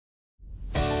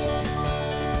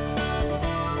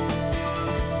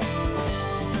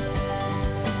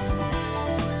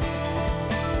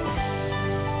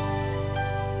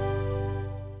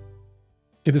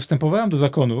Kiedy wstępowałem do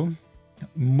zakonu,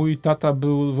 mój tata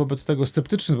był wobec tego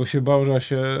sceptyczny, bo się bał, że ja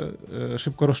się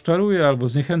szybko rozczaruję albo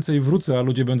zniechęcę i wrócę, a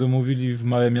ludzie będą mówili w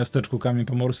małym miasteczku Kamień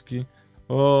Pomorski: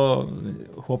 o,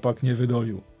 chłopak nie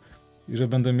wydolił. I że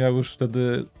będę miał już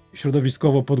wtedy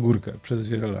środowiskowo pod górkę przez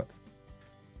wiele lat.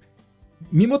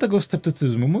 Mimo tego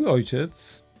sceptycyzmu mój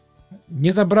ojciec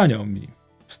nie zabraniał mi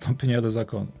wstąpienia do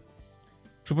zakonu.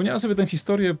 Przypomniałem sobie tę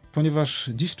historię, ponieważ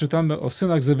dziś czytamy o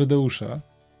synach Zebedeusza,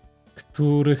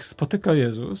 których spotyka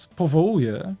Jezus,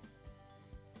 powołuje,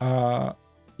 a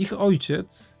ich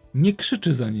ojciec nie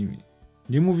krzyczy za nimi.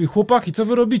 Nie mówi: chłopaki, co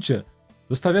wy robicie?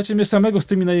 Zostawiacie mnie samego z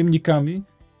tymi najemnikami?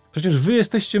 Przecież wy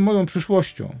jesteście moją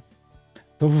przyszłością.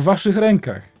 To w waszych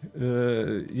rękach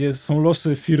są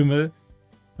losy firmy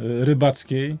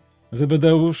rybackiej,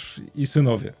 Zebedeusz i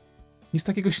synowie. Nic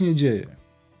takiego się nie dzieje.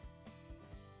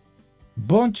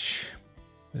 Bądź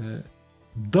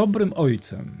dobrym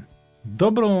ojcem,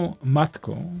 dobrą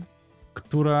matką,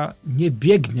 która nie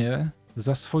biegnie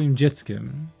za swoim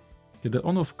dzieckiem, kiedy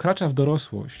ono wkracza w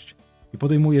dorosłość i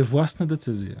podejmuje własne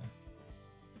decyzje.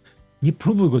 Nie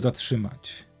próbuj go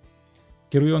zatrzymać,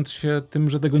 kierując się tym,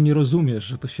 że tego nie rozumiesz,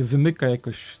 że to się wymyka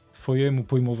jakoś twojemu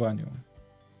pojmowaniu.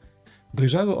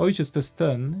 Dojrzały ojciec to jest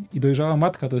ten i dojrzała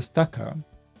matka to jest taka,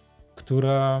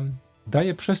 która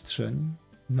daje przestrzeń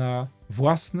na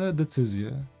własne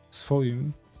decyzje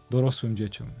swoim dorosłym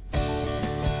dzieciom.